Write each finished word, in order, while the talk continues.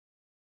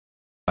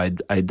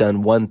I'd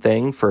done one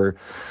thing for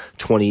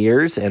 20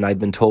 years, and I'd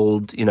been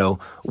told,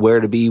 where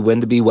to be,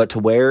 when to be, what to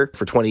wear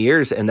for 20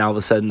 years. And now all of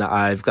a sudden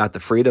I've got the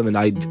freedom, and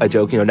I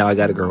joke, now I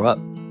got to grow up.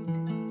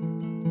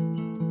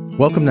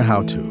 Welcome to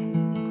How To.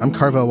 I'm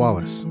Carvel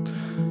Wallace.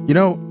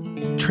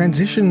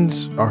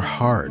 Transitions are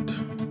hard.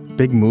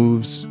 Big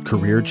moves,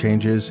 career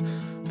changes,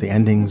 the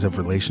endings of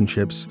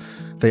relationships,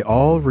 they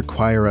all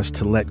require us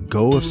to let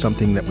go of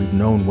something that we've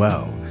known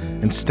well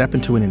and step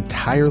into an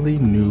entirely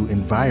new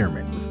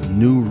environment with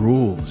new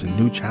rules and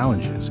new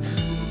challenges.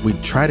 We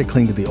try to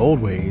cling to the old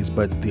ways,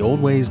 but the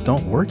old ways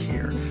don't work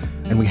here,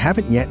 and we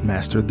haven't yet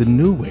mastered the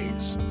new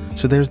ways.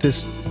 So there's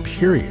this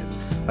period,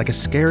 like a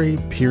scary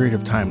period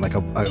of time, like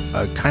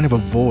a kind of a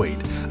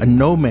void, a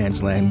no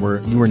man's land where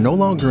you are no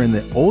longer in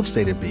the old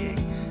state of being,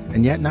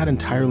 and yet not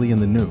entirely in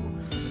the new.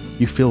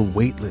 You feel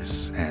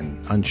weightless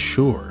and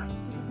unsure,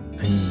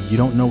 and you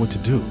don't know what to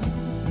do.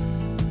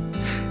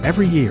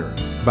 Every year,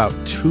 about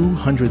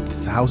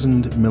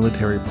 200,000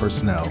 military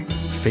personnel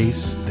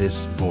face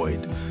this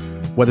void.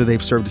 Whether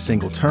they've served a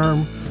single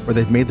term or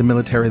they've made the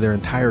military their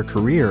entire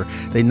career,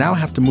 they now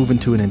have to move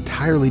into an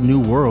entirely new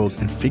world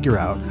and figure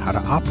out how to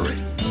operate.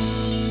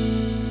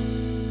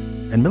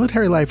 And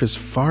military life is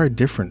far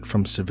different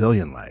from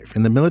civilian life.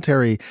 In the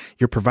military,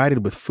 you're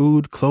provided with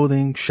food,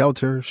 clothing,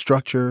 shelter,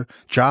 structure,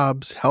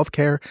 jobs,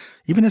 healthcare,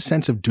 even a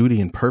sense of duty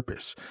and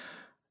purpose.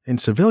 In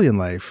civilian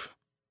life,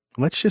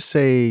 let's just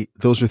say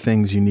those are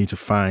things you need to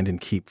find and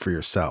keep for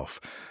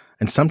yourself,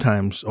 and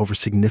sometimes over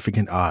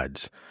significant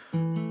odds.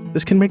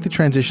 This can make the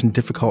transition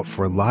difficult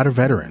for a lot of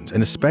veterans,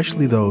 and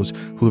especially those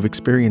who have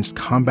experienced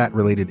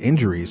combat-related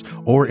injuries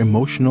or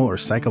emotional or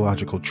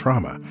psychological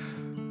trauma.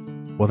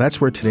 Well,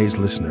 that's where today's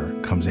listener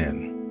comes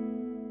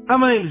in. Hi,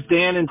 my name is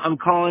Dan, and I'm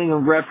calling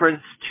in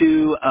reference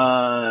to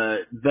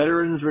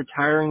veterans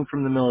retiring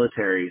from the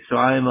military. So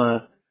I am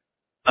a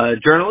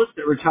journalist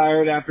that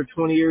retired after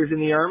 20 years in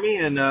the Army,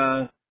 and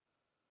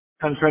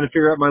kind of trying to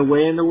figure out my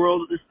way in the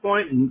world at this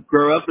point and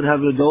grow up and have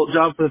an adult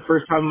job for the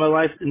first time in my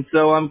life. And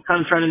so I'm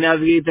kind of trying to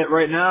navigate that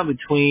right now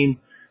between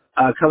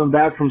coming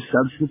back from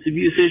substance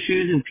abuse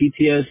issues and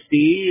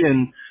PTSD.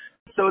 And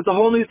so it's a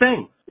whole new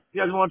thing. If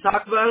you guys want to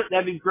talk about it,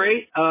 that'd be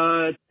great.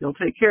 You'll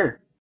take care.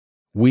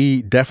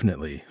 We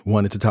definitely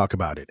wanted to talk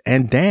about it.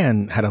 And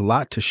Dan had a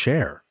lot to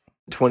share.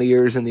 20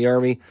 years in the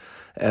Army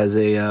as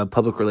a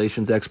public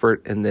relations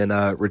expert, and then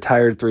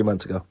retired 3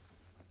 months ago.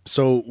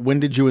 So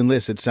when did you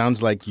enlist? It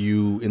sounds like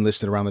you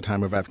enlisted around the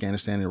time of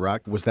Afghanistan and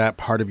Iraq. Was that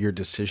part of your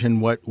decision?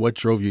 What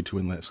drove you to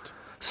enlist?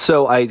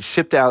 So I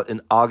shipped out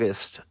in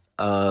August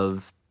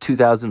of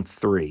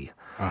 2003.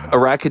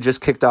 Iraq had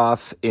just kicked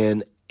off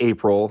in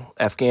April.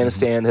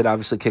 Afghanistan had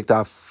obviously kicked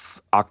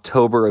off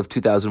October of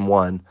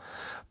 2001.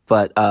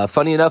 But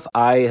funny enough,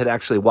 I had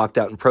actually walked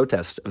out in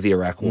protest of the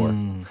Iraq War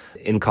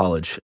in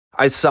college.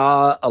 I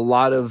saw a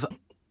lot of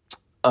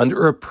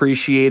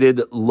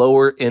underappreciated,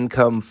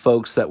 lower-income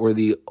folks that were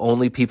the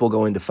only people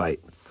going to fight.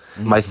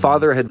 My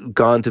father had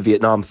gone to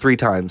Vietnam 3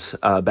 times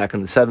back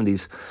in the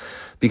 70s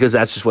because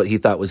that's just what he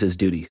thought was his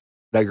duty.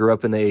 I grew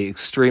up in a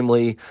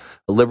extremely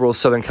liberal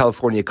Southern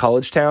California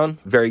college town,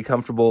 very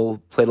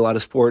comfortable, played a lot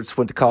of sports,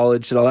 went to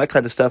college and all that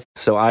kind of stuff.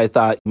 So I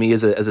thought me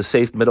as a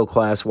safe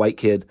middle-class white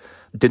kid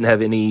didn't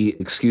have any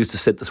excuse to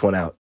sit this one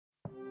out.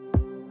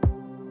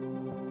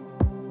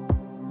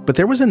 But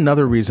there was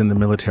another reason the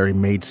military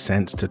made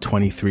sense to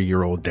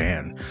 23-year-old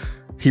Dan.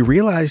 He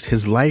realized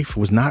his life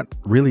was not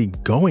really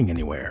going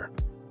anywhere,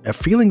 a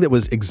feeling that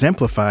was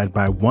exemplified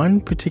by one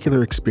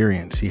particular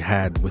experience he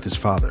had with his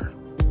father.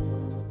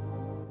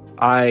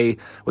 I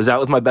was out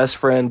with my best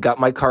friend, got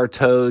my car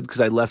towed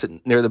because I left it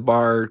near the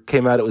bar,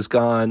 came out, it was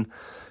gone.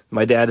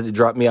 My dad had to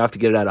drop me off to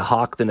get it out of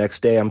Hawk the next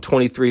day. I'm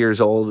 23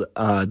 years old,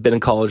 been in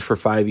college for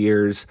 5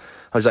 years.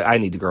 I was like, I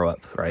need to grow up,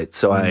 right?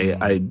 So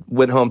I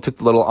went home, took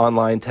the little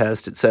online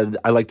test. It said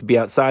I like to be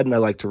outside and I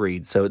like to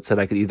read. So it said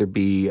I could either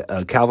be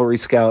a cavalry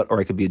scout or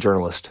I could be a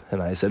journalist.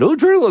 And I said, oh,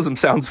 journalism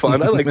sounds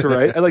fun. I like to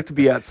write. I like to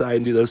be outside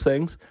and do those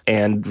things.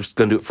 And just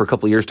going to do it for a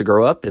couple of years to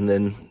grow up. And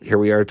then here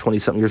we are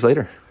 20-something years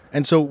later.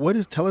 And so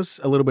tell us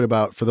a little bit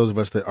about, for those of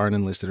us that aren't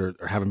enlisted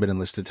or haven't been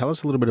enlisted, tell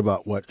us a little bit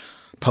about what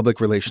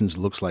public relations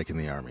looks like in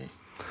the Army.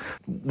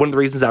 One of the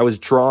reasons I was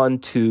drawn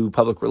to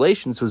public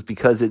relations was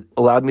because it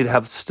allowed me to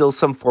have still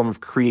some form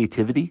of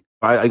creativity.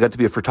 I got to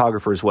be a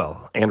photographer as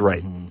well and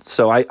write.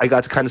 So I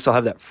got to kind of still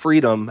have that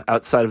freedom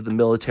outside of the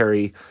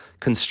military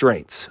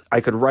constraints.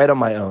 I could write on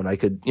my own. I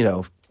could,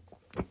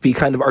 be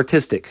kind of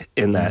artistic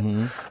in that.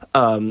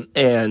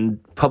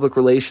 And public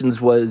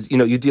relations was,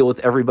 you deal with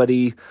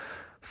everybody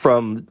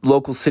from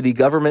local city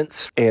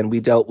governments, and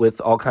we dealt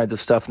with all kinds of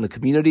stuff in the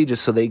community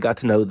just so they got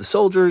to know the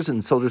soldiers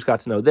and soldiers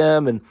got to know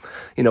them. And,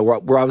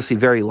 we're obviously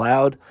very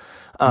loud,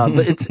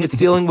 but it's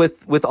dealing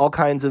with all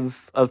kinds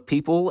of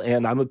people,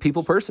 and I'm a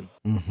people person.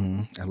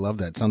 I love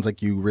that. Sounds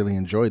like you really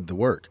enjoyed the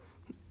work.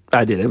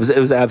 I did. It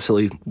was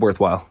absolutely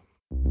worthwhile.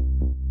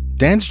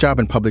 Dan's job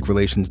in public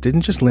relations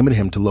didn't just limit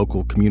him to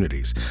local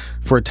communities.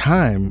 For a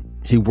time,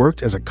 he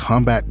worked as a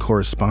combat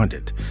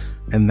correspondent,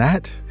 and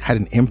that had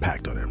an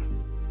impact on him.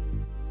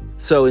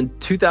 So in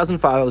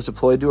 2005, I was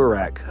deployed to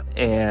Iraq,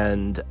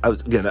 and I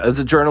was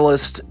a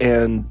journalist,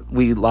 and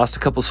we lost a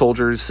couple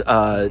soldiers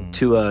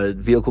to a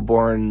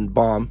vehicle-borne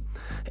bomb,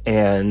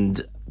 and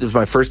it was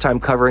my first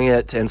time covering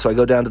it. And so I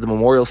go down to the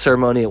memorial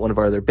ceremony at one of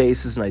our other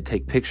bases, and I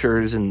take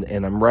pictures, and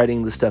I'm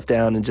writing the stuff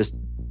down and just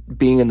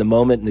being in the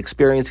moment and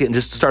experiencing it, and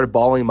just started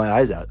bawling my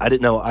eyes out. I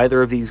didn't know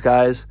either of these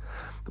guys.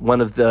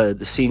 One of the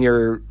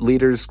senior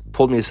leaders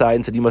pulled me aside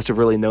and said, "You must have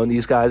really known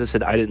these guys." I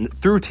said, "I didn't."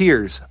 Through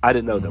tears, I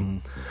didn't know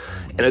them.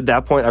 And at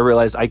that point, I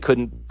realized I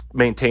couldn't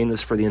maintain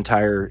this for the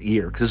entire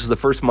year, because this was the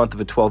first month of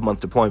a 12-month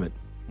deployment.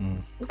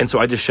 And so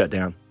I just shut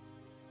down.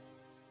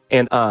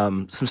 And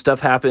some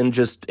stuff happened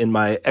just in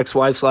my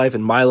ex-wife's life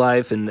and my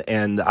life,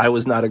 and I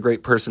was not a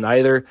great person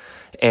either,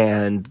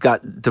 and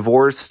got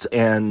divorced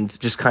and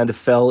just kind of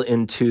fell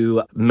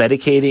into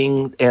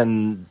medicating,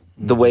 and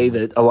the way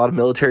that a lot of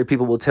military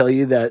people will tell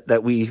you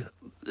that we,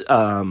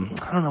 I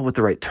don't know what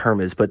the right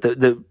term is, but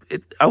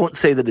I won't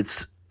say that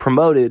it's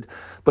promoted,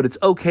 but it's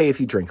okay if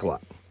you drink a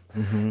lot.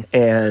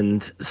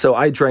 And so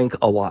I drank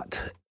a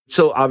lot.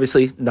 So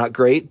obviously not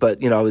great,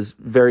 but I was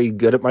very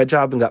good at my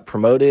job and got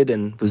promoted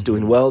and was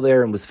doing well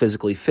there and was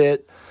physically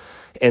fit.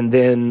 And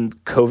then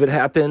COVID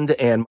happened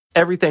and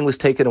everything was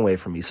taken away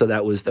from me. So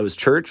that was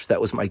church,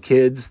 that was my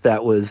kids,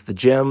 that was the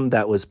gym,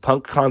 that was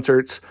punk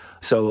concerts.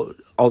 So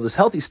all this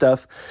healthy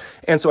stuff.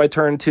 And so I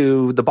turned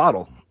to the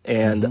bottle,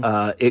 and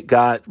it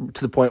got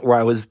to the point where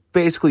I was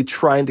basically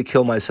trying to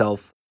kill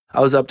myself. I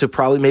was up to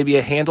probably maybe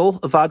a handle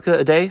of vodka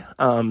a day,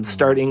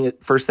 starting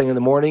at first thing in the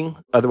morning.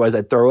 Otherwise,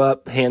 I'd throw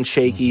up, hands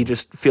shaky,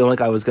 just feeling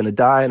like I was going to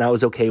die. And I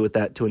was okay with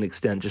that to an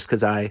extent, just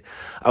because I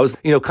was,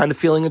 kind of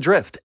feeling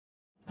adrift.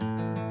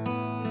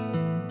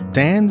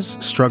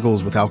 Dan's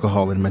struggles with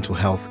alcohol and mental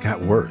health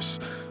got worse,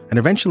 and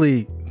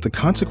eventually the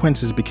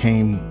consequences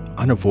became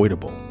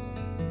unavoidable.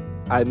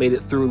 I made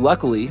it through,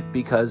 luckily,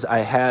 because I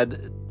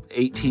had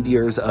 18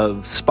 years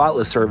of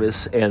spotless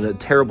service and a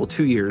terrible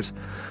 2 years.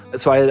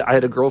 So I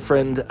had a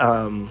girlfriend,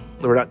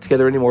 we're not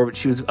together anymore, but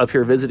she was up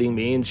here visiting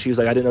me, and she was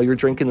like, "I didn't know you were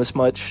drinking this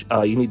much,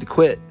 you need to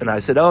quit." And I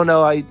said, "Oh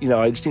no, I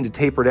just need to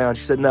taper down."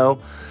 She said, "No,"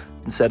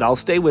 and said, "I'll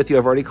stay with you,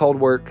 I've already called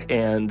work,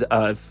 and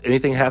if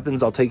anything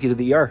happens, I'll take you to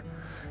the ER."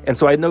 And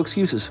so I had no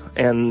excuses.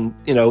 And,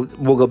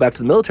 we'll go back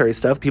to the military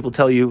stuff. People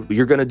tell you,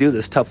 "You're going to do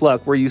this, tough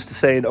luck." We're used to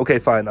saying, "Okay,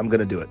 fine, I'm going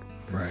to do it."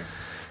 Right.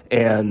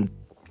 And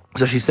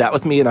so she sat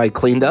with me and I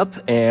cleaned up.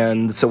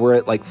 And so we're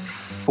at like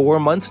 4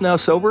 months now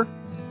sober.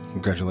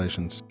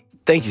 Congratulations.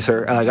 Thank you,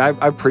 sir. I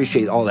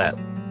appreciate all that.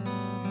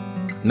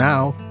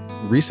 Now,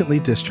 recently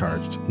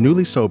discharged,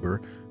 newly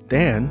sober,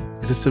 Dan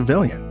is a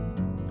civilian.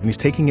 And he's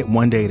taking it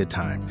one day at a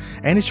time.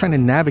 And he's trying to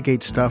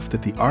navigate stuff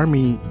that the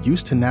Army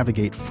used to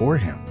navigate for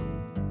him.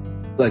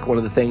 Like, one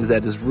of the things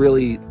that is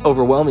really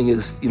overwhelming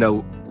is,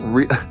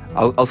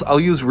 I'll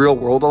use real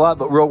world a lot,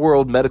 but real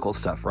world medical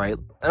stuff, right?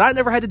 And I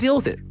never had to deal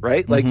with it,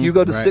 right? Like, you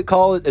go to sick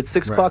call at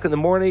 6 o'clock in the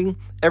morning,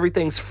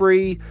 everything's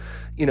free,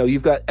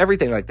 you've got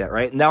everything like that,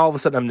 right? Now all of a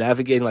sudden I'm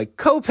navigating like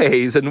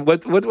co-pays and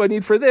what do I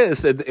need for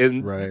this?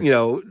 And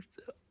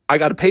I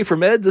got to pay for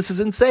meds. This is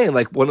insane.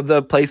 Like, one of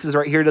the places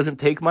right here doesn't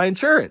take my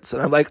insurance.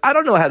 And I'm like, I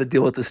don't know how to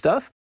deal with this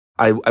stuff.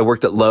 I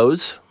worked at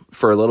Lowe's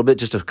for a little bit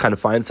just to kind of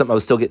find something. I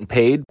was still getting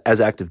paid as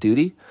active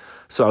duty,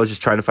 so I was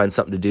just trying to find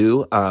something to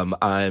do.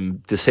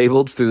 I'm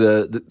disabled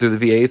through the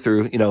VA,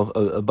 through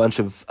a bunch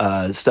of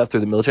stuff through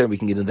the military. We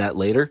can get into that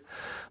later.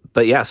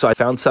 But yeah, so I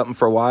found something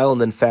for a while,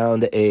 and then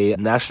found a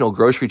national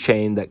grocery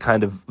chain that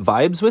kind of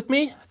vibes with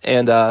me.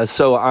 And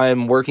so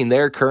I'm working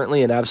there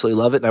currently and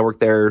absolutely love it. And I work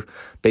there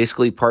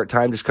basically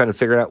part-time, just kind of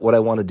figuring out what I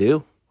want to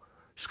do,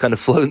 just kind of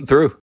floating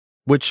through.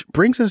 Which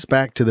brings us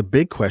back to the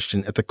big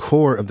question at the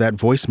core of that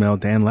voicemail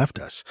Dan left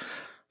us.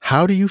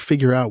 How do you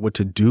figure out what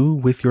to do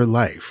with your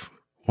life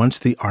once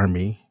the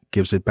Army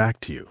gives it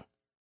back to you?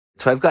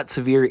 So I've got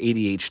severe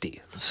ADHD.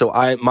 So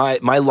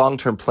my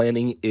long-term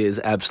planning is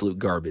absolute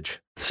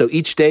garbage. So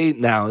each day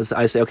now is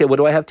I say, okay, what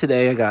do I have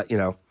today? I got,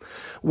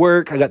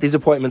 work. I got these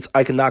appointments.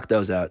 I can knock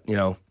those out,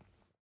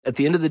 At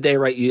the end of the day,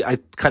 right, I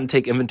kind of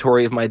take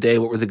inventory of my day.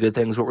 What were the good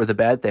things? What were the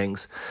bad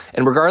things?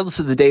 And regardless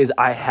of the days,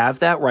 I have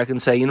that where I can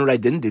say, what I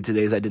didn't do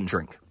today is I didn't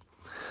drink.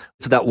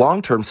 So that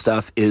long-term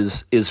stuff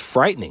is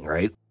frightening,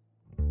 right?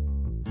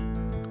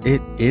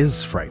 It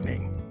is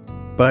frightening,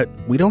 but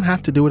we don't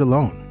have to do it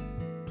alone.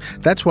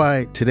 That's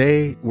why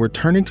today we're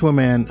turning to a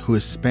man who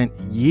has spent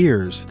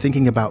years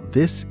thinking about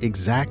this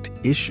exact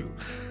issue,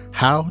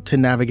 how to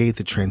navigate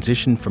the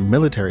transition from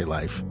military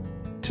life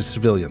to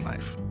civilian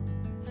life.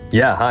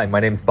 Yeah, hi, my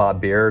name's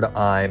Bob Beard.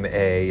 I'm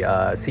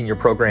a senior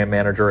program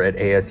manager at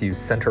ASU's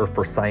Center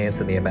for Science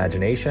and the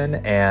Imagination,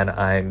 and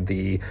I'm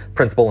the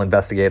principal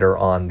investigator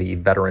on the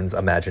Veterans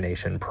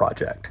Imagination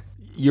Project.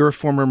 You're a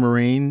former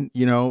Marine,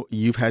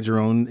 you've had your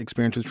own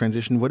experience with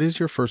transition. What is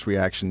your first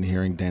reaction to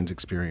hearing Dan's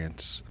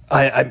experience?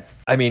 I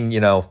mean,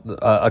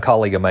 a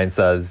colleague of mine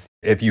says,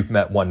 if you've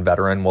met one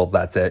veteran, well,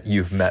 that's it.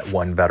 You've met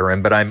one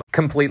veteran. But I'm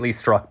completely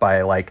struck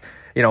by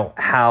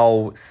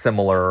how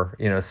similar,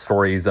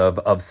 stories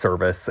of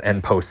service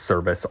and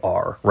post-service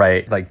are,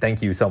 right? Like,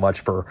 thank you so much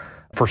for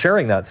for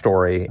sharing that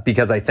story,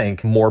 because I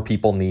think more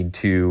people need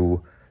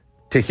to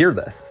hear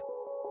this.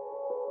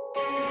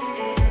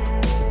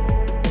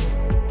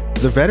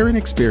 The veteran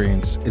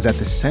experience is at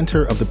the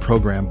center of the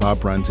program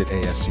Bob runs at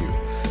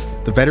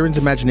ASU. The Veterans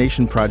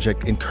Imagination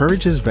Project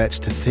encourages vets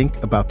to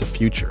think about the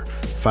future,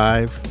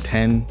 5,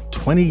 10,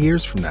 20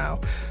 years from now,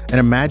 and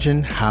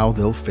imagine how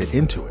they'll fit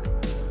into it.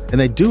 And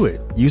they do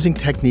it using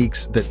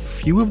techniques that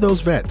few of those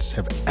vets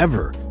have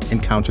ever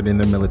encountered in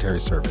their military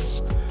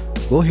service.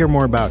 We'll hear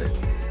more about it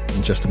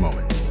in just a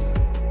moment.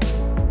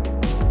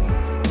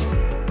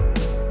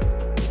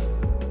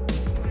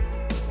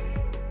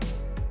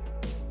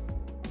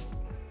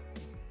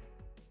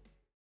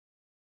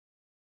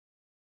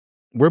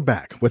 We're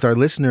back with our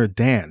listener,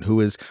 Dan, who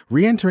is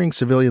re-entering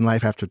civilian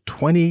life after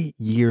 20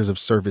 years of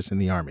service in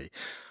the Army.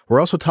 We're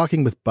also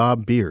talking with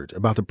Bob Beard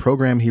about the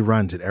program he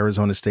runs at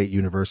Arizona State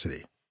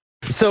University.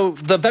 So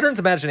the Veterans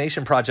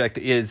Imagination Project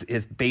is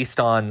based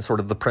on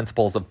sort of the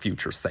principles of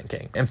futures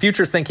thinking. And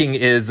futures thinking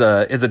is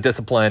a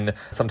discipline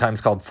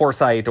sometimes called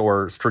foresight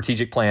or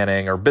strategic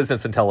planning or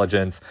business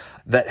intelligence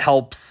that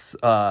helps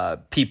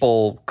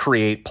people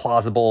create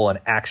plausible and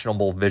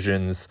actionable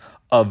visions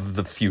of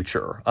the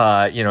future.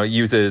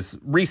 Uses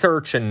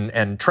research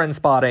and trend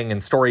spotting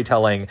and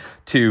storytelling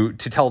to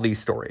tell these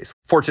stories.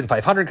 Fortune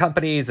 500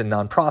 companies and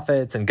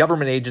nonprofits and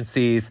government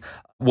agencies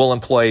will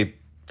employ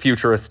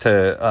futurists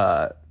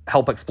to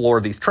help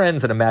explore these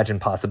trends and imagine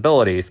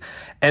possibilities.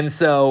 And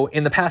so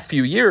in the past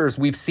few years,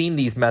 we've seen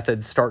these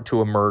methods start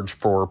to emerge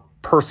for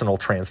personal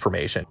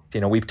transformation.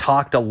 We've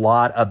talked a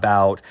lot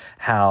about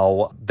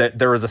how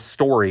there is a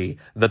story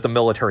that the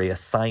military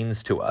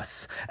assigns to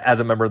us as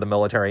a member of the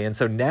military. And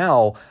so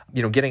now,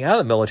 getting out of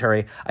the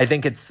military, I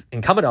think it's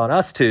incumbent on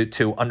us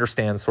to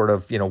understand sort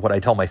of, what I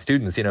tell my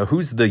students,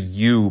 who's the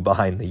you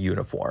behind the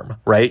uniform,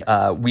 right?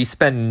 We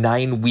spend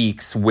 9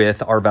 weeks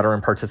with our veteran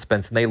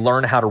participants, and they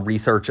learn how to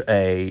research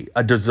a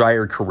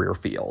desired career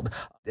field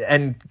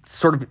and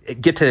sort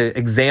of get to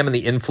examine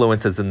the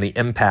influences and the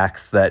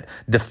impacts that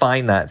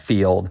define that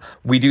field.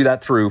 We do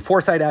that through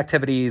foresight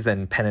activities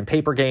and pen and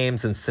paper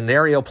games and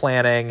scenario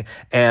planning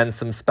and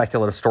some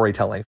speculative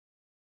storytelling.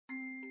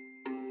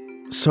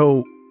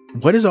 So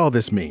what does all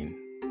this mean?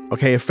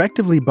 Okay,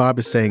 effectively, Bob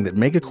is saying that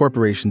mega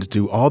corporations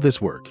do all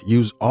this work,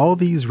 use all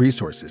these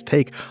resources,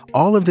 take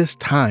all of this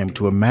time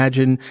to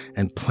imagine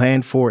and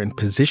plan for and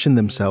position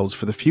themselves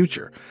for the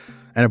future.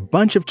 And a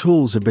bunch of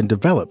tools have been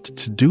developed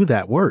to do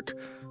that work.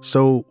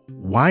 So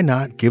why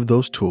not give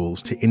those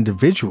tools to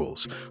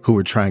individuals who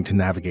are trying to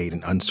navigate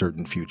an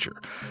uncertain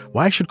future?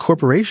 Why should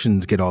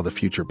corporations get all the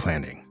future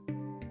planning?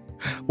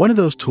 One of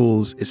those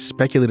tools is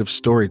speculative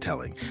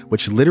storytelling,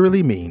 which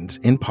literally means,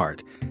 in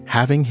part,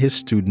 having his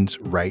students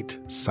write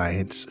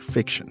science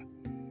fiction.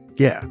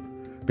 Yeah,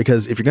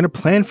 because if you're going to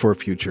plan for a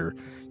future,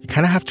 you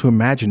kind of have to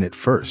imagine it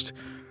first,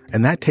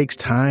 and that takes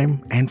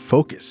time and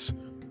focus.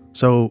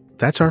 So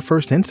that's our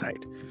first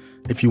insight.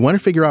 If you want to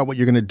figure out what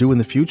you're going to do in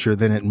the future,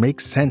 then it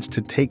makes sense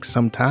to take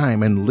some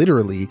time and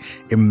literally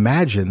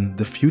imagine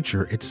the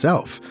future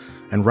itself.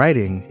 And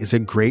writing is a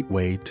great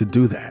way to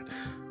do that.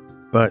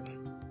 But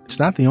it's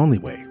not the only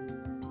way.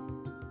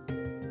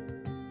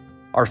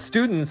 Our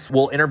students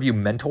will interview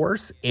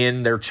mentors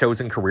in their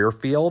chosen career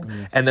field,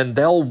 and then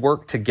they'll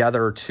work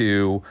together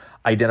to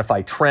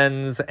identify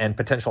trends and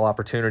potential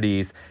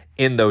opportunities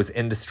in those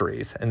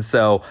industries. And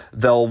so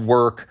they'll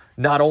work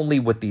not only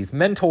with these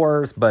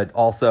mentors, but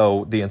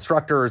also the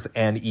instructors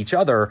and each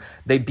other.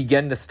 They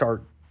begin to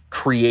start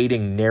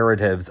creating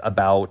narratives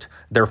about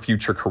their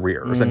future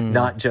careers and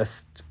not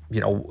just,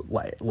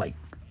 like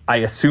I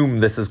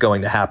assume this is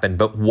going to happen,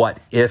 but what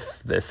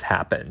if this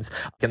happens?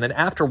 And then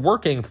after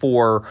working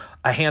for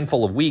a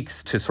handful of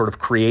weeks to sort of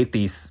create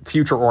these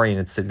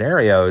future-oriented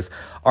scenarios,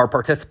 our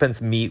participants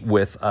meet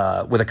with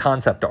a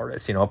concept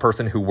artist, a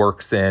person who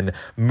works in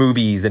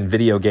movies and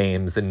video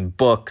games and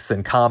books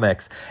and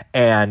comics,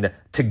 and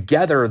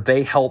together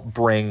they help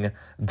bring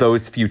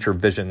those future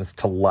visions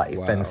to life.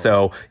 Wow. And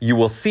so you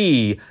will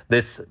see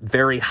this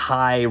very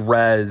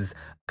high-res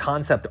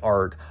concept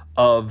art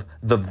of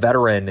the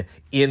veteran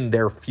in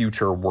their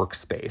future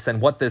workspace.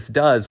 And what this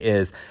does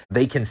is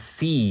they can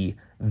see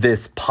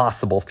this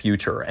possible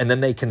future, and then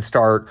they can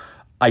start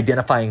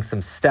identifying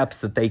some steps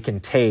that they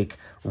can take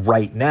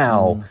right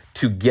now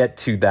to get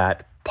to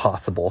that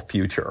possible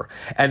future.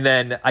 And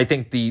then I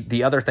think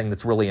the other thing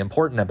that's really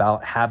important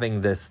about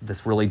having this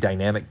really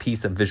dynamic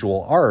piece of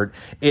visual art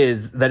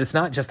is that it's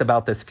not just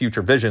about this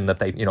future vision that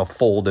they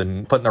fold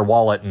and put in their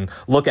wallet and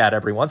look at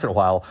every once in a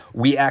while.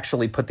 We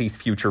actually put these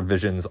future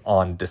visions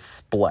on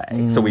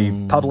display. So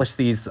we publish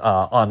these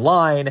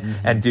online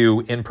and do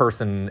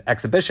in-person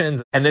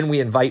exhibitions, and then we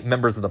invite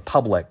members of the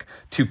public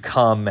to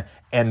come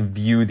and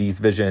view these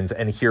visions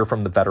and hear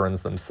from the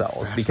veterans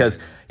themselves, because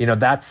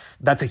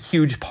that's a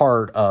huge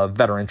part of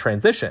veteran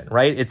transition,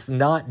 right? It's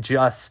not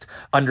just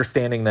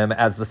understanding them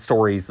as the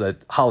stories that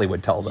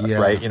Hollywood tells us,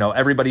 right?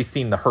 Everybody's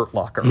seen The Hurt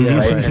Locker,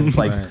 right? And it's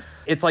like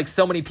it's like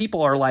so many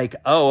people are like,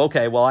 oh,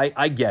 okay, well,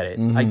 I get it,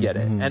 I get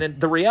it, and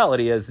the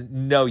reality is,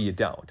 no, you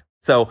don't.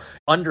 So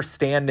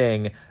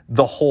understanding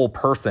the whole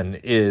person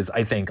is,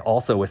 I think,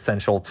 also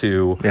essential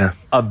to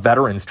a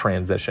veteran's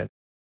transition.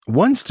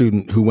 One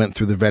student who went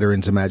through the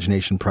Veterans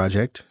Imagination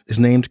Project is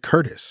named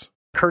Curtis.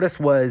 Curtis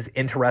was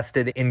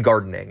interested in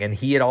gardening, and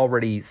he had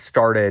already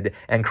started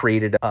and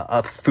created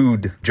a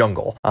food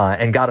jungle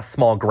and got a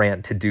small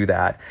grant to do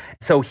that.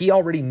 So he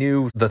already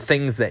knew the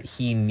things that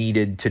he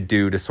needed to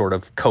do to sort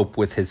of cope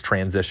with his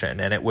transition.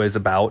 And it was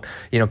about,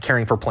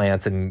 caring for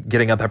plants and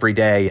getting up every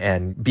day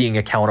and being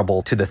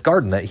accountable to this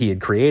garden that he had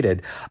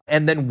created.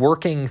 And then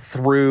working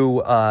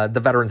through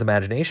the Veterans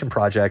Imagination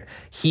Project,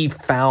 he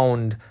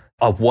found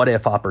a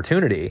what-if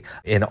opportunity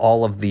in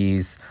all of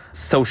these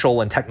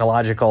social and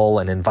technological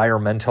and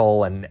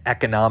environmental and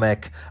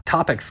economic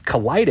topics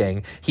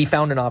colliding. He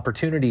found an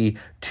opportunity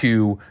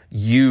to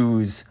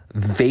use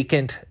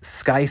vacant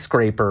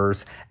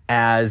skyscrapers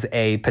as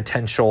a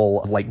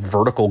potential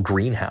vertical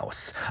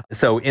greenhouse.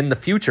 So in the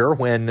future,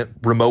 when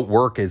remote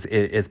work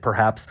is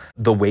perhaps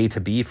the way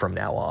to be from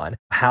now on,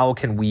 how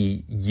can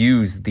we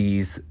use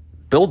these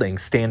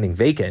buildings standing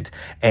vacant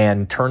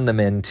and turn them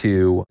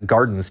into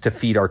gardens to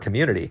feed our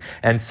community?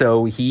 And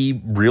so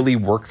he really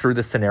worked through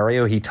the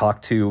scenario. He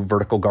talked to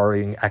vertical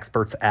gardening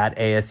experts at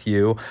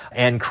ASU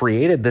and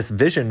created this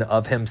vision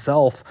of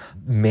himself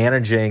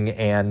managing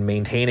and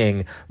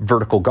maintaining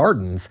vertical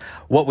gardens.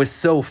 What was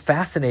so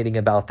fascinating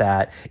about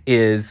that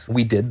is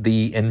we did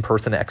the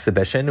in-person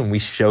exhibition and we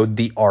showed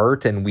the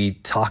art and we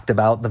talked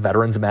about the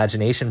Veterans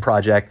Imagination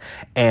Project.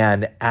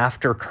 And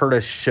after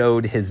Curtis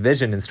showed his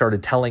vision and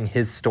started telling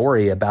his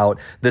story about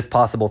this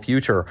possible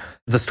future,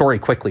 the story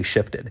quickly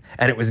shifted.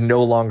 And it was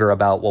no longer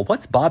about, well,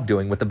 what's Bob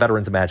doing with the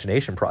Veterans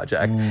Imagination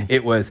Project?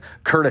 It was,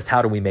 Curtis,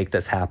 how do we make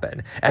this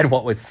happen? And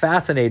what was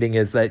fascinating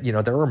is that,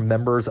 there are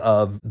members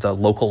of the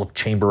local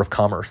Chamber of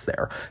Commerce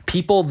there,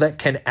 people that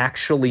can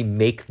actually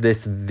make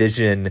this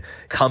vision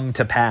come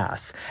to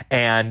pass.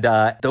 And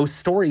those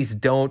stories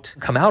don't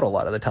come out a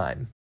lot of the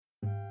time.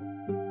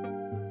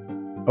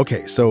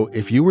 Okay, so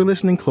if you were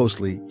listening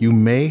closely, you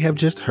may have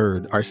just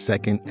heard our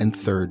second and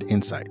third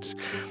insights.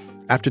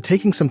 After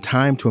taking some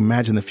time to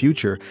imagine the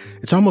future,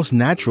 it's almost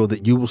natural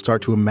that you will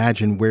start to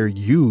imagine where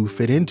you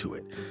fit into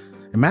it.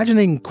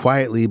 Imagining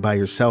quietly by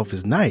yourself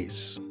is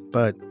nice,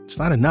 but it's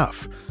not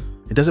enough.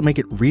 It doesn't make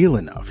it real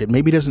enough. It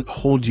maybe doesn't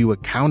hold you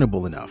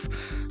accountable enough.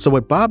 So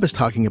what Bob is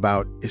talking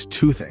about is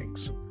two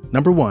things.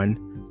 Number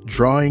one,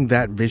 drawing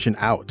that vision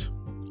out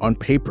on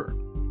paper,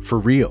 for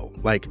real,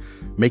 like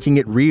making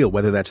it real,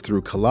 whether that's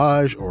through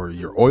collage or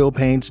your oil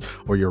paints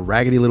or your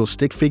raggedy little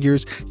stick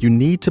figures. You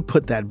need to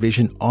put that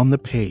vision on the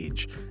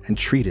page and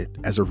treat it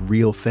as a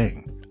real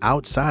thing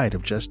outside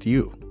of just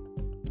you.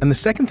 And the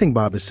second thing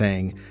Bob is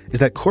saying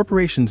is that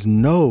corporations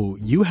know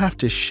you have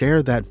to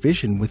share that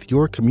vision with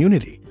your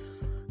community.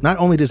 Not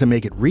only does it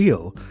make it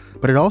real,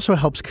 but it also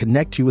helps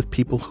connect you with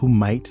people who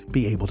might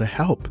be able to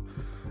help.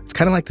 It's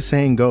kind of like the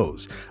saying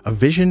goes, a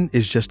vision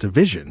is just a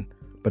vision,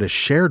 but a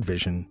shared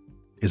vision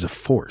is a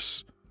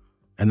force.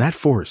 And that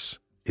force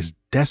is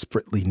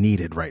desperately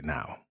needed right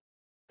now.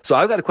 So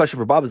I've got a question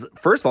for Bob.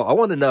 First of all, I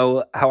want to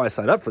know how I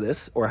sign up for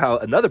this or how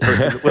another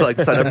person would like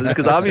to sign up for this,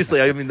 because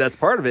obviously, that's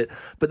part of it.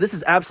 But this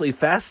is absolutely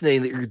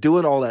fascinating that you're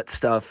doing all that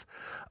stuff.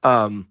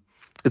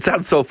 It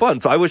sounds so fun.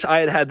 So I wish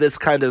I had this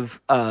kind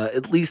of,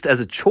 at least as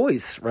a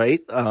choice,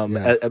 right?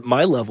 At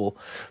my level,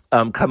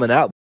 coming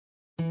out.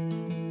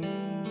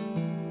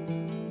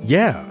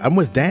 Yeah, I'm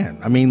with Dan.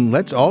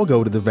 Let's all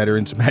go to the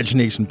Veterans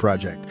Imagination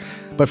Project.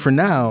 But for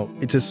now,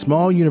 it's a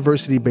small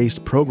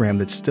university-based program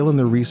that's still in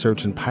the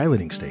research and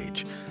piloting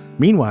stage.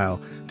 Meanwhile,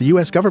 the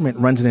U.S. government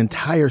runs an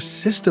entire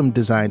system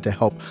designed to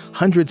help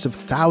hundreds of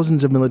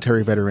thousands of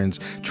military veterans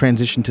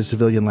transition to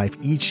civilian life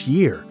each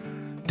year.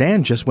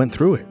 Dan just went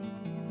through it.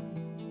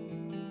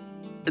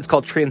 It's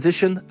called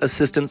Transition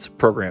Assistance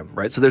Program,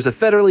 right? So there's a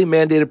federally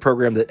mandated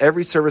program that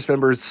every service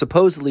member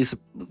supposedly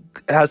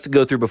has to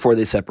go through before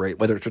they separate,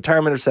 whether it's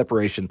retirement or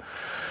separation.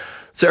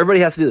 So everybody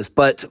has to do this,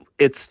 but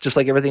it's just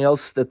like everything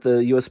else that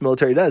the U.S.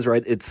 military does,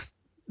 right? It's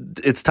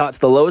taught to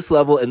the lowest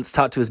level and it's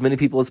taught to as many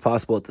people as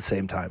possible at the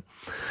same time.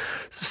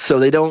 So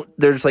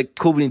they're just like,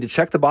 cool, we need to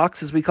check the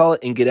box, as we call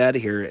it, and get out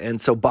of here. And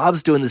so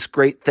Bob's doing this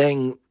great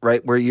thing,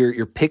 right, where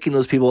you're picking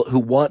those people who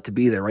want to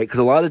be there, right? Because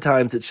a lot of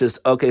times it's just,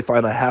 okay,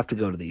 fine, I have to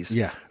go to these.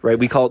 Yeah. Right?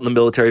 We call it in the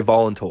military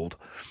voluntold.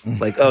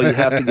 Like, oh, you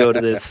have to go to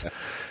this.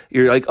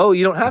 You're like, oh,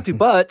 you don't have to,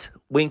 but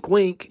wink,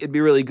 wink, it'd be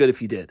really good if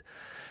you did.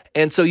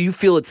 And so you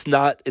feel it's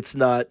not,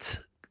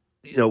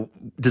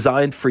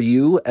 designed for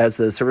you as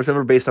a service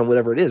member based on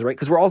whatever it is, right?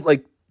 Because we're all,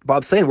 like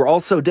Bob's saying, we're all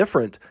so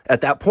different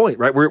at that point,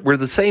 right? We're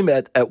the same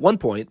at one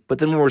point, but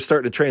then when we're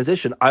starting to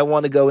transition, I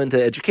want to go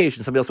into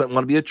education. Somebody else might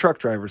want to be a truck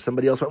driver.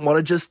 Somebody else might want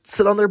to just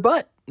sit on their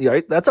butt,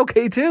 right? That's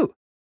okay too.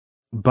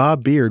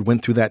 Bob Beard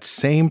went through that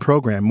same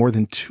program more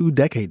than 2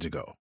 decades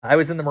ago. I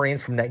was in the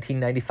Marines from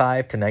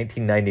 1995 to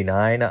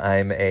 1999.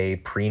 I'm a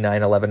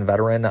pre-9/11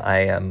 veteran.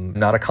 I am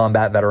not a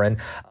combat veteran,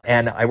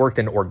 and I worked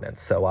in ordnance.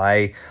 So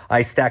I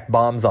stacked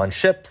bombs on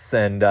ships,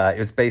 and it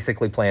was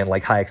basically playing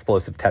like high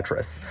explosive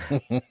Tetris.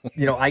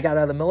 I got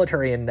out of the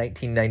military in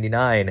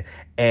 1999,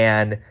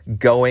 and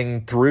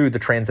going through the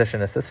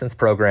transition assistance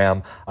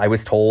program, I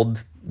was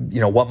told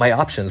what my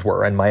options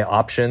were. And my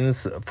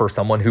options for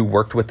someone who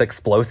worked with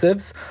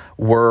explosives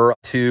were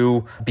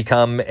to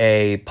become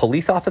a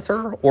police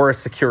officer or a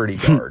security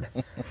guard.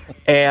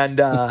 And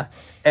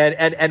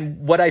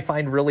what I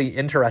find really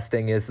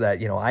interesting is that,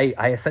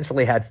 I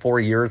essentially had 4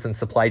 years in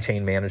supply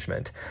chain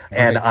management.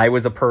 And I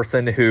was a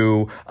person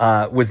who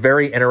was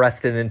very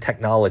interested in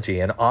technology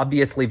and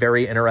obviously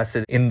very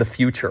interested in the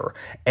future.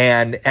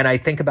 And I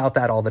think about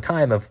that all the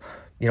time of,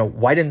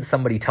 why didn't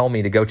somebody tell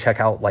me to go check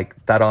out like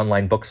that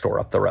online bookstore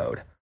up the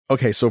road?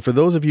 Okay, so for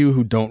those of you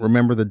who don't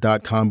remember the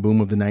dot-com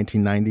boom of the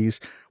 1990s,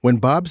 when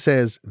Bob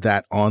says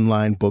that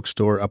online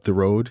bookstore up the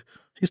road,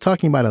 he's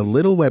talking about a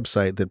little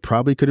website that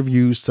probably could have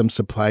used some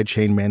supply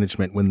chain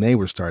management when they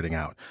were starting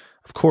out.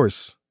 Of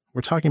course,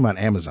 we're talking about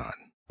Amazon.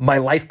 My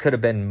life could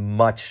have been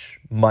much,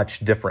 much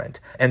different.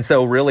 And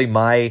so really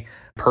my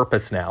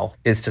purpose now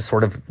is to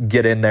sort of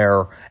get in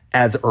there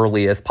as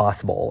early as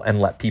possible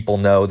and let people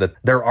know that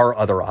there are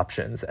other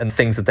options and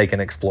things that they can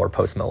explore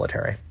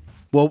post-military.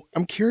 Well,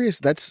 I'm curious.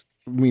 That's,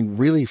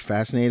 really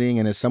fascinating.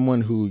 And as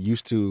someone who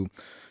used to,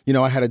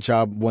 I had a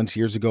job once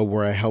years ago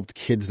where I helped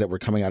kids that were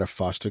coming out of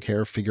foster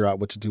care figure out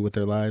what to do with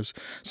their lives.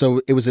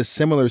 So it was a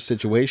similar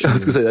situation. I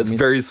was going to say, that's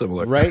very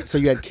similar. Right? So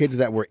you had kids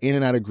that were in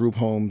and out of group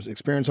homes,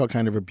 experienced all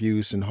kind of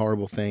abuse and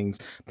horrible things.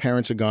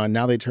 Parents are gone.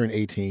 Now they turn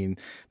 18.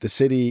 The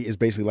city is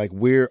basically like,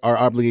 our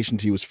obligation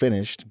to you is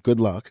finished. Good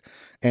luck.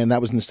 And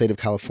that was in the state of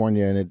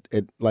California. And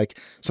it like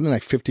something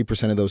like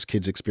 50% of those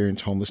kids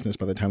experienced homelessness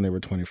by the time they were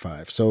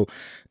 25. So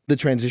the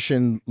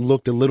transition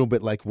looked a little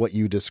bit like what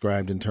you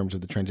described in terms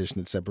of the transition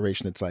and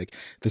separation. It's like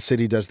the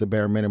city does the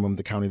bare minimum,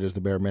 the county does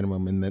the bare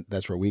minimum, and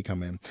that's where we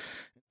come in.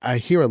 I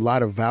hear a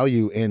lot of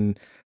value in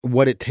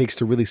what it takes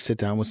to really sit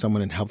down with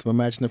someone and help them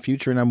imagine the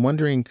future. And I'm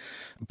wondering,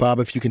 Bob,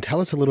 if you can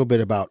tell us a little bit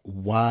about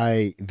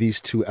why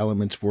these two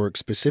elements work,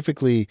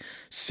 specifically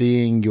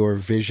seeing your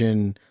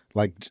vision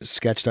like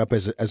sketched up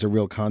as a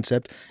real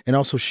concept and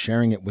also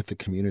sharing it with the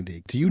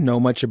community. Do you know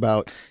much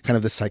about kind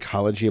of the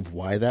psychology of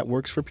why that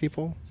works for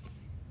people?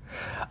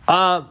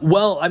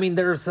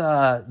 There's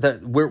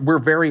we're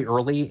very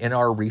early in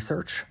our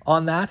research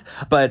on that,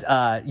 but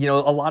a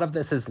lot of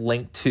this is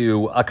linked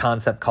to a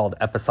concept called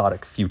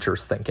episodic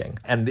futures thinking,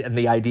 and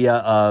the idea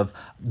of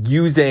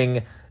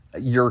using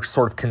your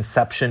sort of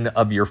conception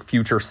of your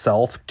future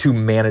self to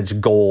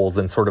manage goals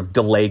and sort of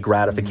delay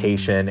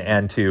gratification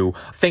and to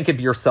think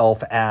of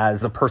yourself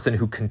as a person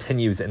who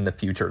continues in the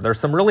future. There's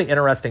some really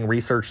interesting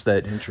research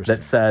that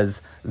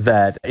says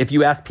that if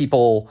you ask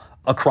people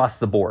across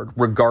the board,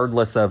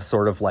 regardless of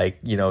sort of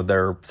like,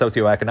 their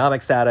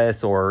socioeconomic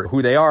status or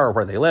who they are or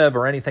where they live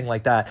or anything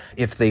like that,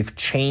 if they've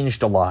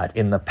changed a lot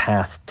in the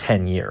past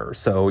 10 years.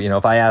 So,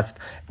 if I asked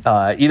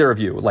either of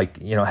you,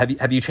 like,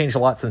 have you changed a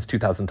lot since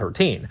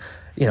 2013?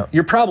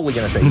 You're probably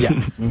going to say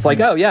yes. It's like,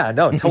 oh yeah,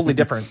 no, totally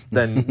different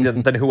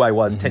than who I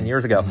was 10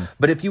 years ago.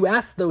 But if you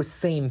ask those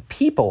same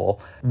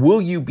people,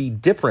 will you be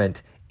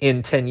different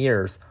in 10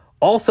 years?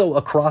 Also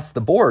across the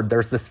board,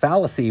 there's this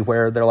fallacy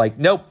where they're like,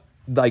 nope,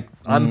 like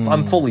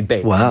I'm fully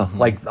baked. Wow.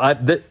 Like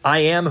I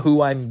am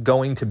who I'm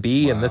going to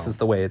be, and this is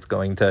the way it's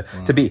going to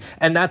be.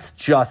 And that's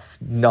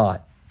just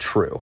not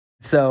true.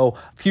 So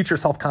future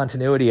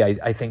self-continuity,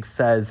 I think,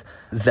 says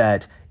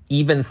that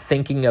even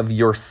thinking of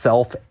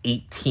yourself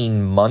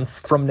 18 months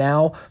from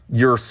now,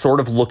 you're sort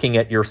of looking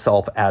at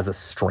yourself as a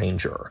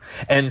stranger.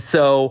 And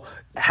so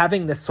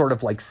having this sort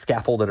of like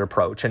scaffolded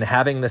approach and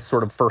having this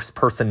sort of first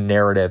person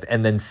narrative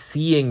and then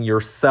seeing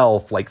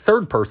yourself like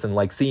third person,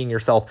 like seeing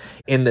yourself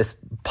in this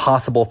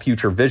possible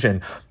future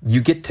vision, you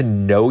get to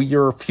know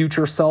your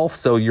future self.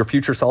 So your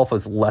future self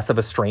is less of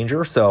a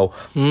stranger. So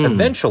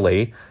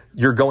eventually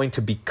you're going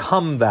to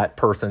become that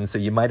person, so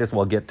you might as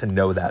well get to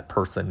know that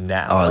person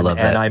now. Oh, I love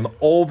that. And I'm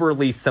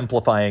overly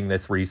simplifying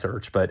this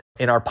research, but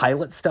in our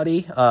pilot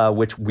study,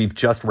 which we've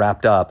just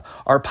wrapped up,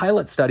 our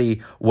pilot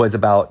study was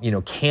about,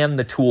 can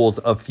the tools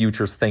of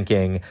futures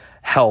thinking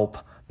help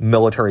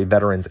military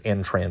veterans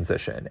in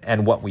transition?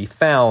 And what we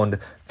found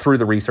through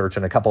the research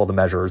and a couple of the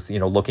measures,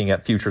 looking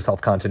at future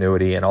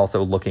self-continuity and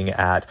also looking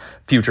at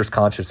futures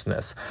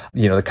consciousness,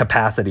 the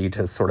capacity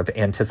to sort of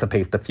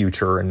anticipate the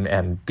future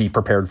and be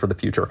prepared for the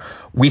future.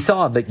 We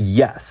saw that,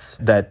 yes,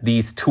 that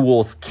these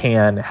tools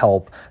can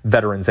help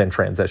veterans in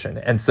transition.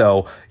 And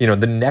so, the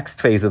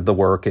next phase of the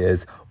work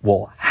is,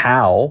 well,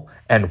 how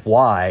and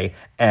why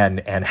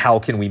and how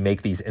can we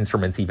make these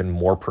instruments even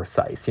more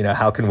precise?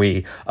 How can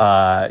we,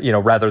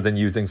 rather than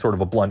using sort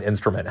of a blunt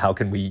instrument, how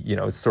can we,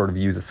 sort of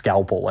use a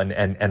scalpel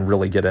and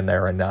really get in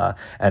there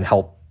and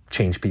help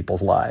change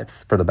people's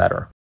lives for the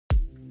better.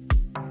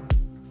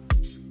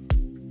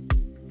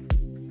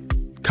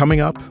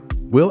 Coming up,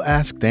 we'll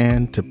ask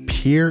Dan to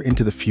peer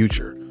into the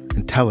future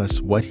and tell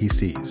us what he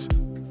sees.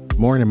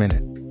 More in a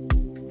minute.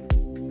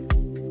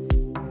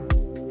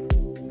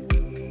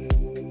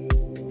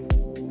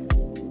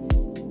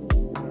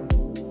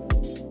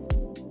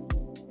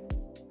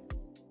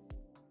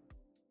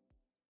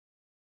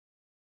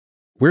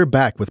 We're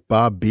back with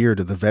Bob Beard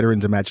of the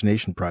Veterans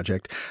Imagination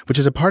Project, which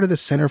is a part of the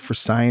Center for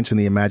Science and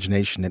the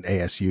Imagination at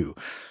ASU.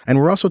 And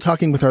we're also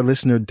talking with our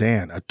listener,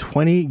 Dan, a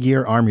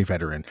 20-year Army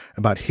veteran,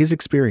 about his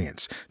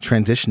experience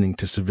transitioning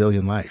to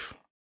civilian life.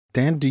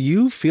 Dan, do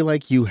you feel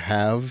like you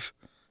have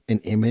an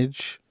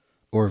image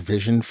or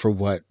vision for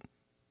what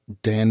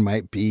Dan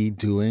might be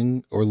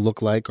doing or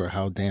look like, or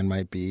how Dan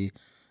might be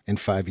in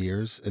 5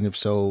 years? And if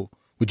so,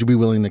 would you be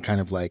willing to kind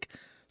of like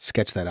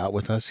sketch that out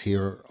with us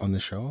here on the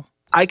show?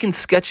 I can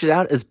sketch it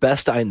out as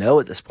best I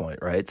know at this point,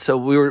 right? So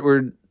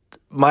we're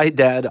my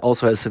dad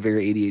also has severe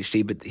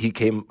ADHD, but he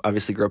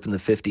obviously grew up in the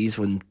 50s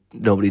when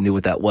nobody knew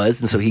what that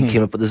was. And so he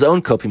came up with his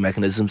own coping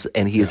mechanisms,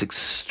 and he is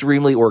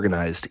extremely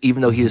organized,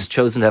 even though he has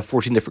chosen to have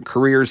 14 different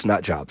careers,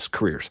 not jobs,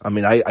 careers. I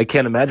mean, I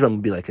can't imagine what I'm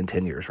going to be like in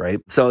 10 years, right?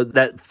 So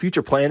that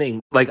future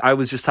planning, like I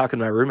was just talking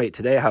to my roommate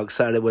today, how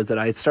excited I was that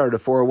I started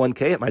a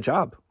 401k at my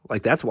job.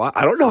 Like that's why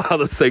I don't know how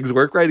those things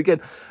work, right?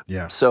 Again.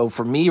 Yeah. So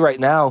for me right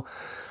now,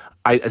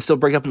 I still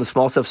break up in the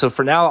small stuff. So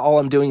for now, all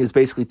I'm doing is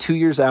basically 2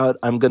 years out,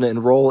 I'm going to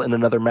enroll in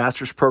another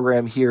master's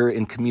program here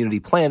in community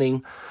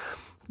planning,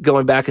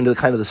 going back into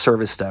kind of the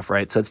service stuff,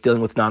 right? So it's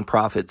dealing with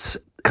nonprofits,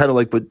 kind of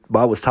like what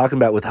Bob was talking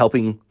about with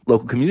helping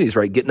local communities,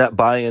 right? Getting that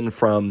buy-in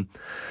from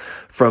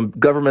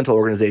governmental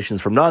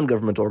organizations, from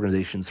non-governmental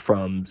organizations,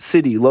 from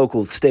city,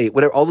 local, state,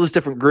 whatever, all those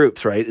different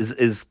groups, right,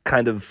 is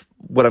kind of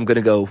what I'm going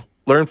to go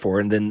learn for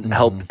and then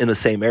help in the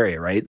same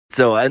area, right?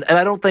 So, and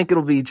I don't think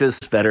it'll be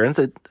just veterans.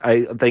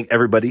 I think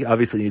everybody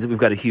obviously needs it. We've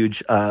got a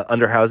huge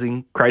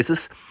underhousing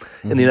crisis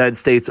in the United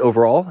States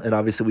overall, and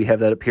obviously we have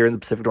that up here in the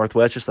Pacific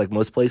Northwest, just like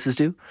most places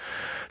do.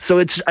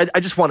 So I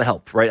just want to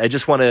help, right? I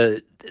just want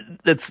to,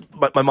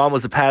 my mom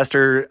was a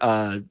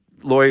pastor,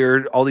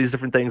 lawyer, all these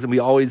different things, and we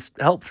always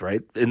helped,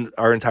 right, in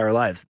our entire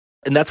lives.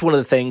 And that's one of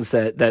the things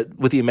that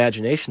with the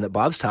imagination that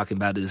Bob's talking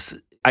about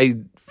is I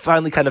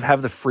finally kind of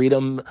have the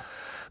freedom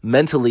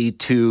mentally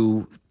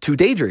to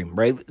daydream,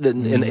 right?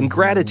 And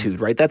gratitude,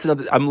 right? That's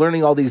another, I'm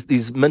learning all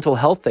these mental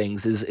health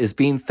things is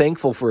being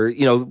thankful for, we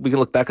can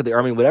look back at the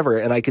Army, whatever,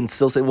 and I can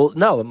still say, well,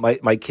 no,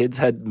 my kids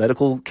had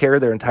medical care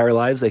their entire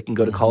lives. They can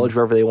go to college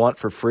wherever they want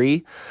for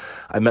free.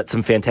 I met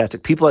some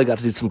fantastic people. I got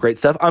to do some great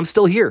stuff. I'm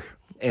still here.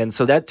 And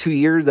so that 2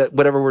 years, that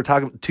whatever we're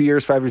talking, 2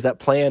 years, 5 years, that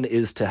plan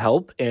is to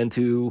help and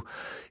to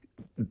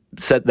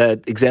set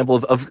that example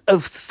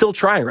of still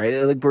trying,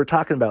 right? Like we're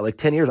talking about like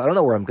 10 years, I don't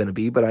know where I'm going to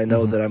be, but I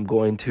know that I'm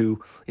going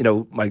to,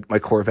 my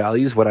core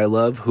values, what I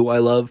love, who I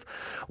love,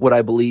 what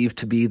I believe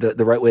to be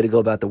the right way to go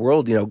about the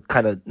world,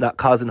 kind of not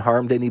causing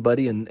harm to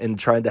anybody and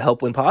trying to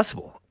help when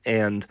possible.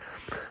 And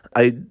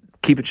I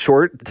keep it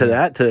short to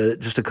that, to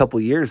just a couple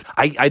of years.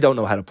 I don't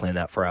know how to plan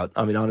that far out.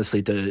 I mean,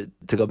 honestly, to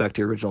go back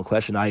to your original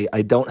question,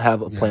 I don't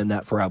have a plan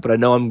that far out, but I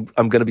know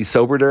I'm going to be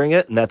sober during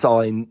it, and that's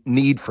all I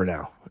need for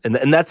now.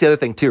 And that's the other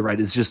thing too, right,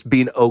 is just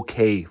being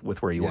okay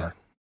with where you are.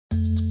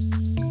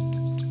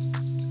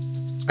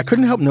 I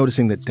couldn't help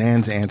noticing that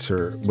Dan's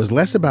answer was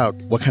less about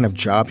what kind of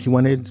job he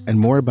wanted and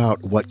more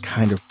about what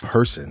kind of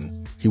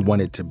person he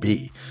wanted to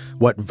be,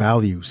 what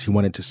values he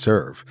wanted to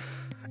serve.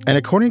 And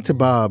according to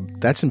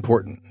Bob, that's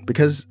important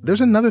because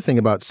there's another thing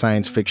about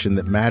science fiction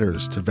that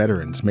matters to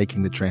veterans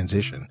making the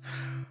transition.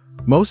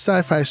 Most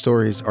sci-fi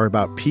stories are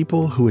about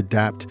people who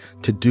adapt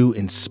to do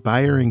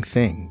inspiring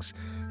things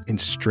in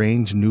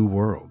strange new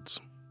worlds.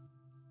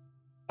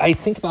 I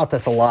think about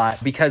this a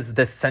lot because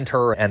this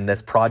center and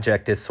this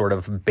project is sort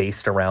of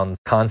based around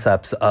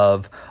concepts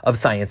of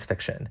science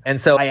fiction.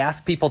 And so I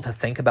ask people to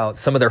think about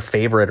some of their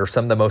favorite or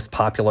some of the most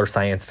popular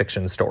science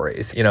fiction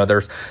stories.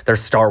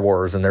 There's Star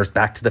Wars and there's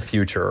Back to the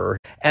Future.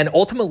 And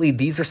ultimately,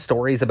 these are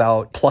stories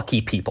about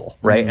plucky people,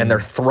 right? And they're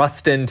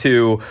thrust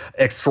into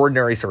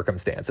extraordinary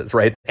circumstances,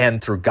 right?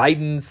 And through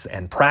guidance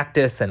and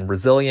practice and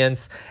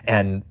resilience,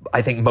 and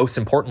I think most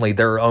importantly,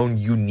 their own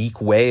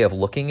unique way of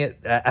looking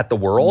at the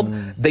world,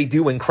 they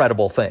do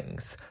incredible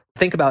things.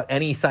 Think about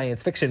any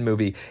science fiction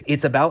movie.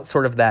 It's about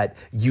sort of that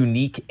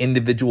unique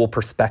individual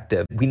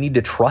perspective. We need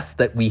to trust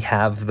that we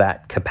have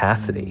that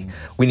capacity.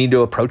 We need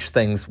to approach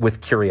things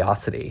with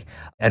curiosity.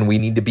 And we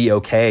need to be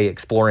okay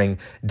exploring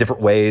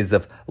different ways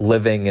of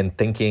living and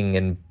thinking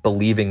and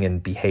believing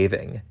and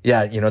behaving.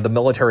 Yeah, the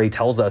military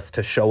tells us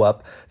to show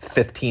up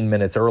 15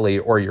 minutes early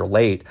or you're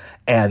late.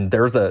 And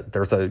there's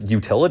a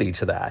utility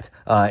to that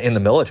in the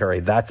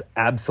military. That's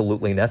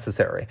absolutely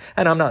necessary.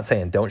 And I'm not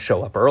saying don't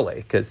show up early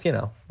because,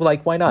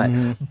 why not?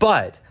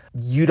 But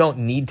you don't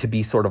need to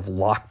be sort of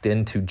locked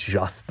into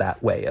just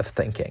that way of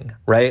thinking,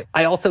 right?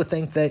 I also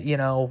think that,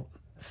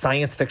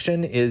 science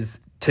fiction is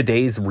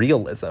today's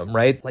realism,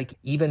 right? Like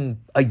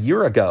even a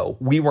year ago,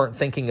 we weren't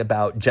thinking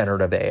about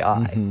generative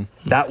AI.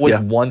 That was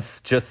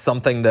once just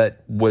something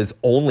that was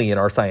only in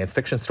our science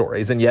fiction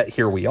stories. And yet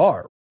here we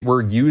are.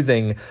 We're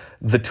using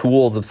the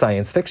tools of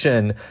science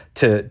fiction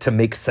to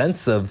make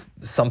sense of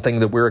something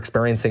that we're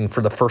experiencing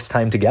for the first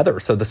time together.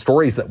 So the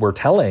stories that we're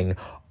telling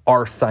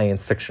are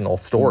science fictional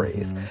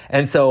stories.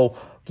 And so,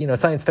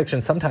 science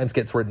fiction sometimes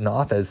gets written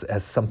off as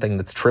something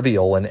that's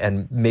trivial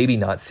and maybe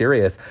not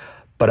serious.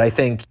 But I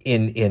think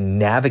in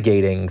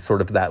navigating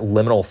sort of that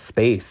liminal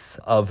space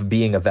of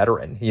being a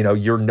veteran,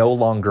 you're no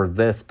longer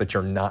this, but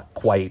you're not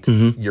quite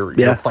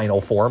your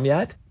final form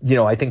yet.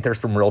 I think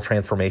there's some real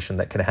transformation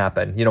that can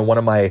happen. One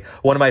of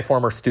my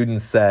former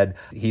students said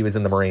he was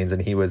in the Marines,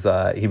 and he was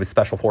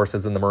Special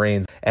Forces in the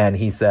Marines, and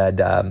he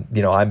said,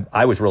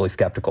 I was really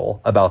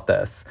skeptical about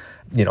this.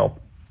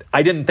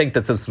 I didn't think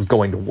that this was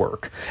going to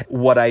work.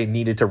 What I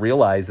needed to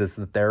realize is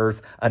that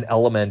there's an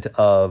element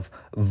of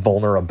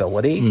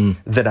vulnerability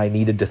that I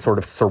needed to sort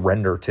of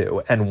surrender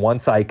to. And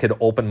once I could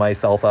open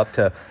myself up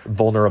to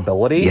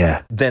vulnerability,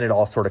 then it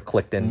all sort of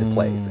clicked into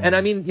place. And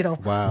I mean,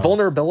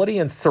 vulnerability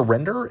and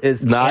surrender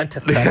is not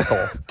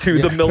antithetical to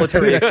the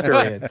military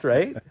experience,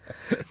 right?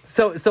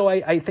 So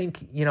I think,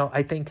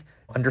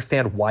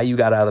 understand why you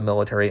got out of the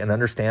military and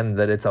understand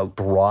that it's a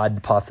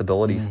broad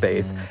possibility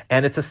space.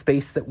 And it's a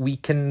space that we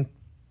can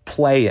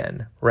play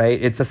in,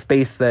 right? It's a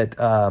space that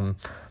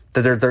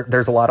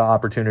there's a lot of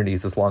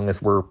opportunities as long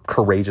as we're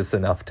courageous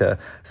enough to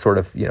sort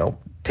of,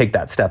 take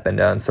that step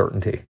into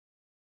uncertainty.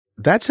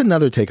 That's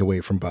another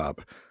takeaway from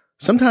Bob.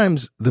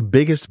 Sometimes the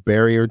biggest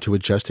barrier to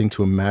adjusting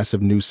to a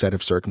massive new set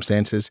of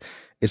circumstances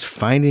is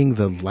finding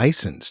the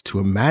license to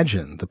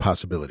imagine the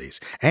possibilities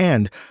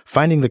and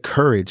finding the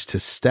courage to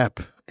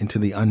step into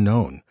the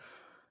unknown.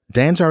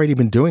 Dan's already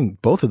been doing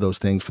both of those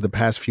things for the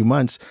past few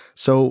months,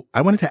 so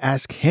I wanted to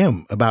ask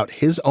him about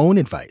his own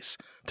advice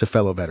to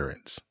fellow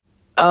veterans.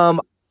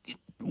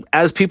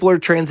 As people are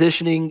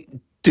transitioning,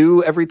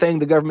 do everything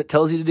the government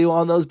tells you to do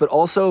on those, but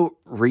also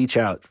reach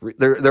out.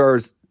 There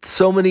are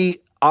so many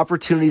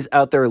opportunities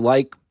out there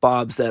like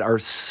Bob's that are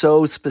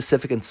so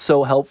specific and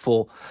so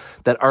helpful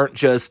that aren't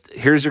just,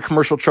 here's your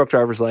commercial truck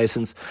driver's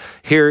license.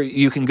 Here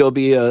you can go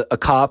be a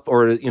cop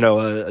or,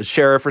 a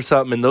sheriff or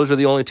something. And those are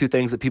the only two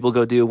things that people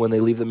go do when they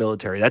leave the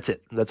military. That's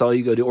it. That's all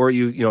you go do. Or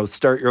you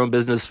start your own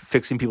business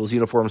fixing people's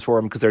uniforms for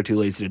them because they're too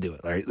lazy to do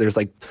it. Right? There's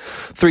like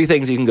 3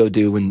 things you can go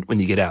do when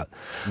you get out.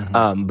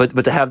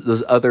 But to have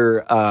those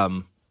other,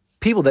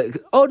 people that,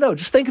 oh no,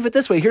 just think of it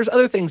this way. Here's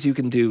other things you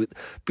can do.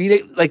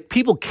 Be like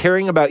people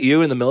caring about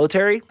you in the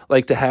military,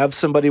 like to have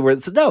somebody where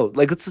it's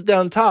let's sit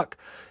down and talk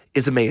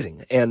is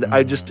amazing. And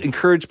I just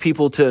encourage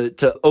people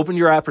to open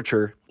your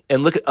aperture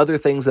and look at other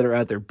things that are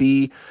out there.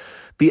 Be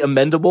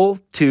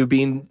amendable to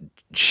being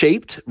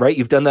shaped, right?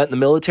 You've done that in the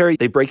military.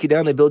 They break you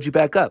down, they build you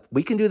back up.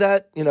 We can do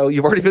that.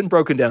 You've already been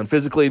broken down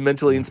physically,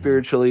 mentally, and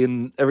spiritually,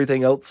 and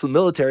everything else in the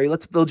military.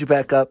 Let's build you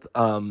back up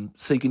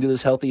so you can do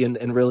this healthy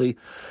and really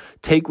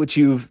take what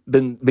you've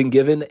been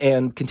given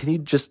and continue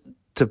just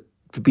to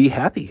be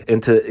happy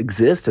and to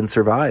exist and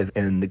survive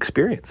and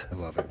experience. I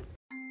love it.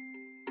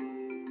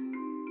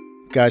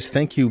 Guys,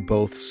 thank you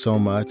both so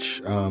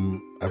much.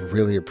 I've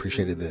really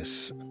appreciated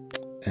this.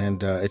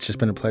 And it's just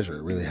been a pleasure.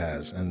 It really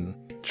has. And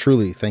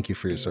truly, thank you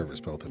for your service,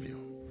 both of you.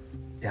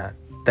 Yeah,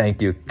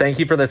 thank you. Thank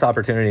you for this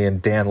opportunity.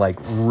 And Dan,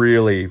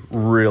 really,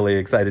 really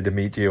excited to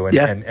meet you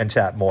and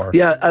chat more.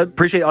 Yeah, I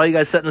appreciate all you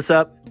guys setting this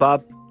up.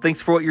 Bob,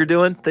 thanks for what you're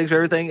doing. Thanks for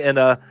everything. And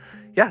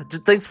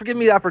thanks for giving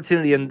me the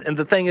opportunity. And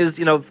the thing is,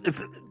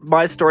 if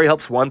my story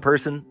helps one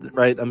person,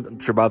 right? I'm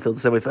sure Bob feels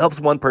the same way. If it helps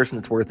one person,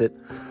 it's worth it.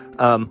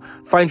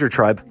 Find your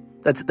tribe.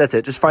 That's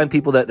it. Just find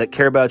people that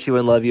care about you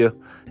and love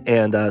you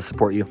and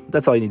support you.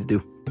 That's all you need to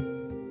do.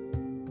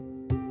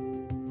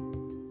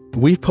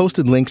 We've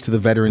posted links to the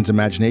Veterans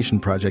Imagination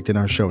Project in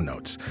our show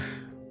notes.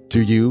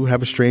 Do you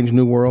have a strange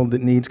new world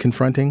that needs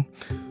confronting?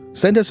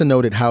 Send us a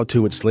note at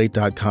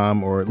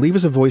howto@slate.com or leave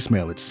us a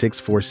voicemail at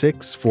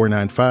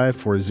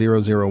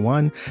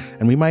 646-495-4001,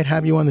 and we might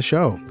have you on the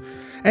show.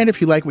 And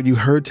if you like what you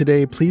heard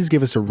today, please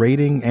give us a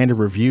rating and a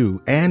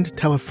review and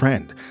tell a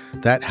friend.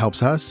 That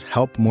helps us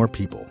help more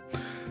people.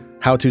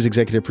 How To's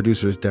executive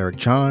producer is Derek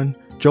John.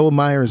 Joel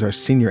Meyer is our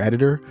senior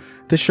editor.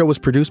 This show was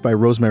produced by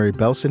Rosemary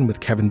Belson with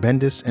Kevin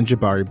Bendis and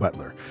Jabari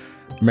Butler.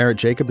 Merritt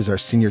Jacob is our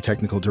senior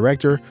technical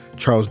director.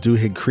 Charles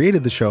Duhigg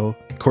created the show.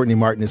 Courtney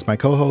Martin is my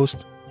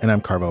co-host. And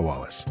I'm Carvel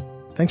Wallace.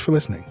 Thanks for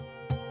listening.